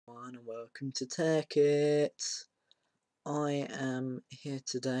everyone, and welcome to TEKKIT. I am here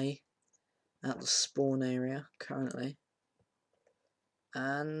today at the spawn area currently,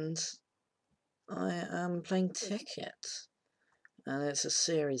 and I am playing TEKKIT. And it's a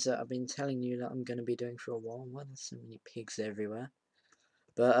series that I've been telling you that I'm going to be doing for a while. Why there's so many pigs everywhere?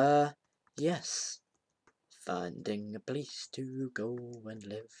 But yes, finding a place to go and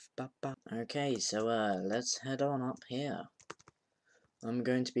live. Okay, so let's head on up here. I'm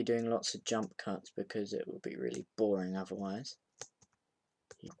going to be doing lots of jump cuts because it will be really boring otherwise.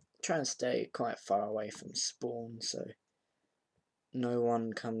 Try and stay quite far away from spawn so no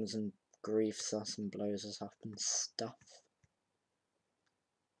one comes and griefs us and blows us up and stuff.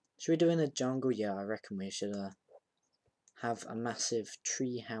 Should we do in a jungle? Yeah, I reckon we should have a massive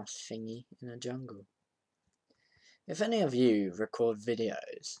tree house thingy in a jungle. If any of you record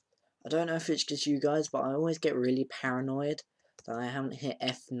videos, I don't know if it's just you guys, but I always get really paranoid that I haven't hit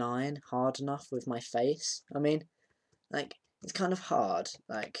F9 hard enough with my face. I mean, like, it's kind of hard,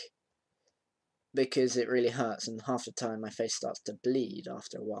 like, because it really hurts and half the time my face starts to bleed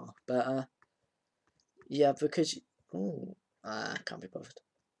after a while. But, yeah, because, I can't be bothered.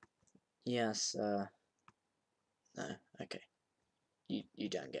 Yes, no, okay. You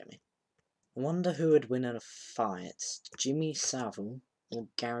don't get me. I wonder who would win in a fight, Jimmy Savile or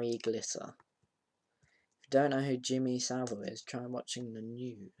Gary Glitter. If you don't know who Jimmy Savile is, try watching the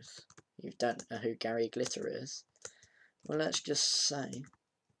news. If you don't know who Gary Glitter is, well, let's just say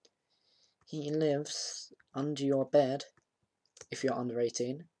he lives under your bed if you're under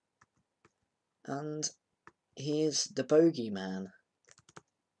 18, and he is the bogeyman.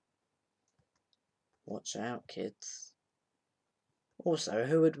 Watch out, kids. Also,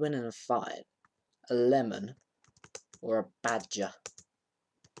 who would win in a fight? A lemon or a badger?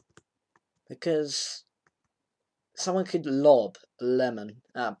 Because someone could lob a lemon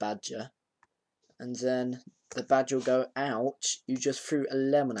at a badger, and then the badger will go, ouch, you just threw a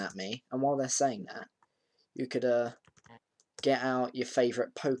lemon at me. And while they're saying that, you could get out your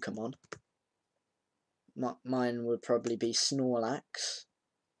favourite Pokemon. Mine would probably be Snorlax.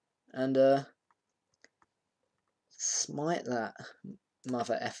 And smite that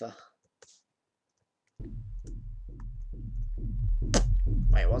mother effer.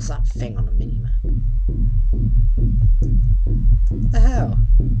 Wait, what's that thing on the minimap? What the hell?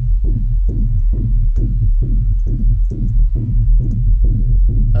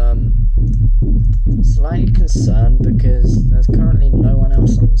 Slightly concerned because there's currently no one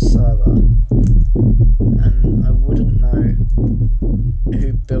else on the server, and I wouldn't know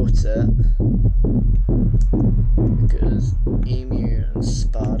who built it because Emu and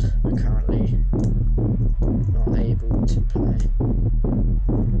Spud are currently not able to play.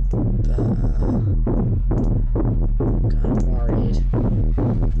 But kind of worried.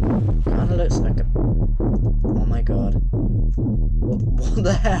 Kind of looks like a. Oh my god! What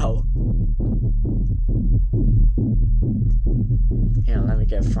the hell? Here, let me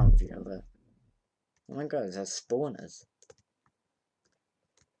get a front view of it. Oh my god, there's spawners.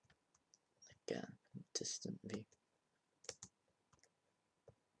 Again, distant view.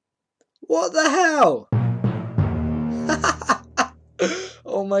 What the hell?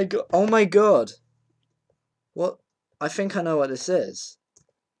 Oh my god! Oh my god! What? I think I know what this is.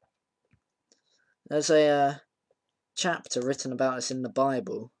 There's a chapter written about us in the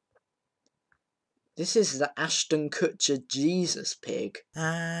Bible. This is the Ashton Kutcher Jesus pig.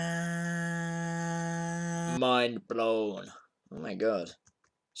 Mind blown. Oh my god.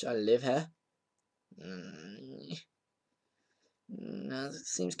 Should I live here? No, it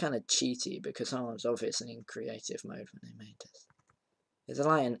seems kind of cheaty because someone's obviously in creative mode when they made this. Is there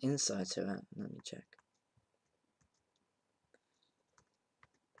like an inside to it? Let me check.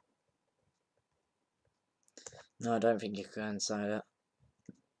 No, I don't think you can go inside it.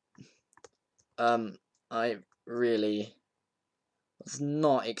 I really was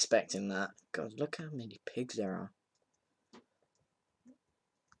not expecting that. God, look how many pigs there are.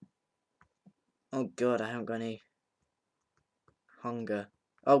 Oh god, I haven't got any hunger.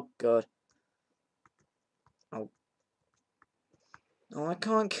 Oh god. Oh, I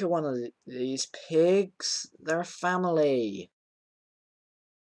can't kill one of these pigs. They're a family.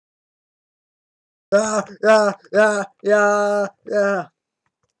 Yeah.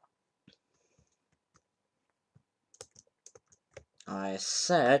 I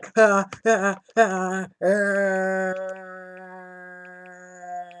said, there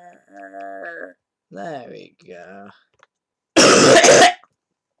we go.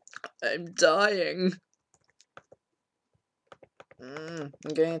 I'm dying. I'm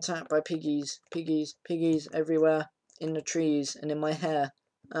getting attacked by piggies everywhere, in the trees and in my hair.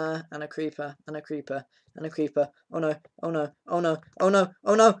 And a creeper, and a creeper, and a creeper. Oh no, oh no, oh no, oh no,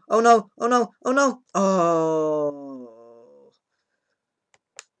 oh no, oh no, oh no, oh no, oh.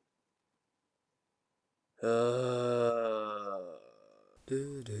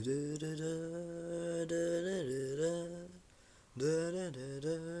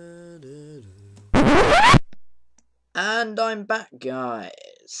 And I'm back,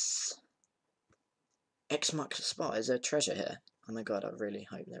 guys. X marks the spot. Is there treasure here? Oh my god, I really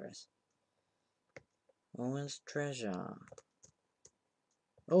hope there is. Always treasure.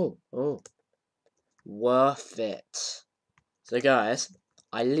 Oh, oh. Worth it. So guys,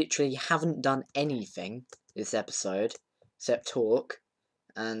 I literally haven't done anything this episode except talk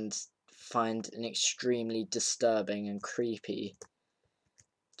and find an extremely disturbing and creepy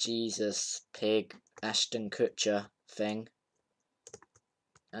Jesus pig Ashton Kutcher thing.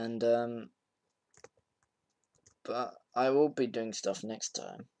 And but I will be doing stuff next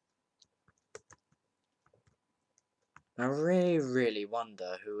time. I really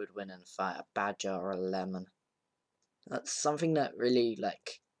wonder who would win in a fight, a badger or a lemon. That's something that really,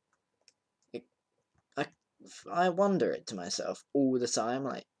 like, I wonder it to myself all the time.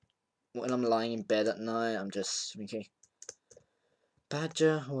 Like, when I'm lying in bed at night, I'm just thinking,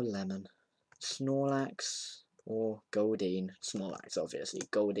 badger or lemon? Snorlax or Goldeen? Snorlax, obviously.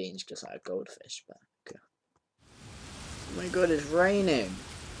 Goldeen's just like a goldfish, but... Okay. Oh my god, it's raining!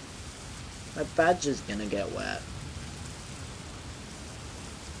 My badger's gonna get wet.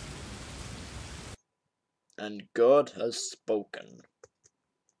 And God has spoken.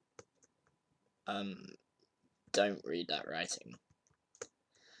 Don't read that writing.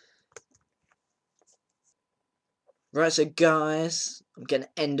 Right, so guys, I'm gonna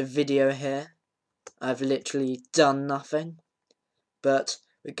end the video here. I've literally done nothing. But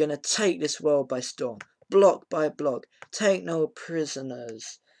we're gonna take this world by storm. Block by block. Take no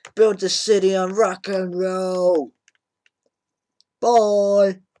prisoners. Build the city on rock and roll.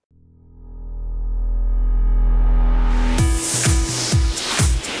 Bye!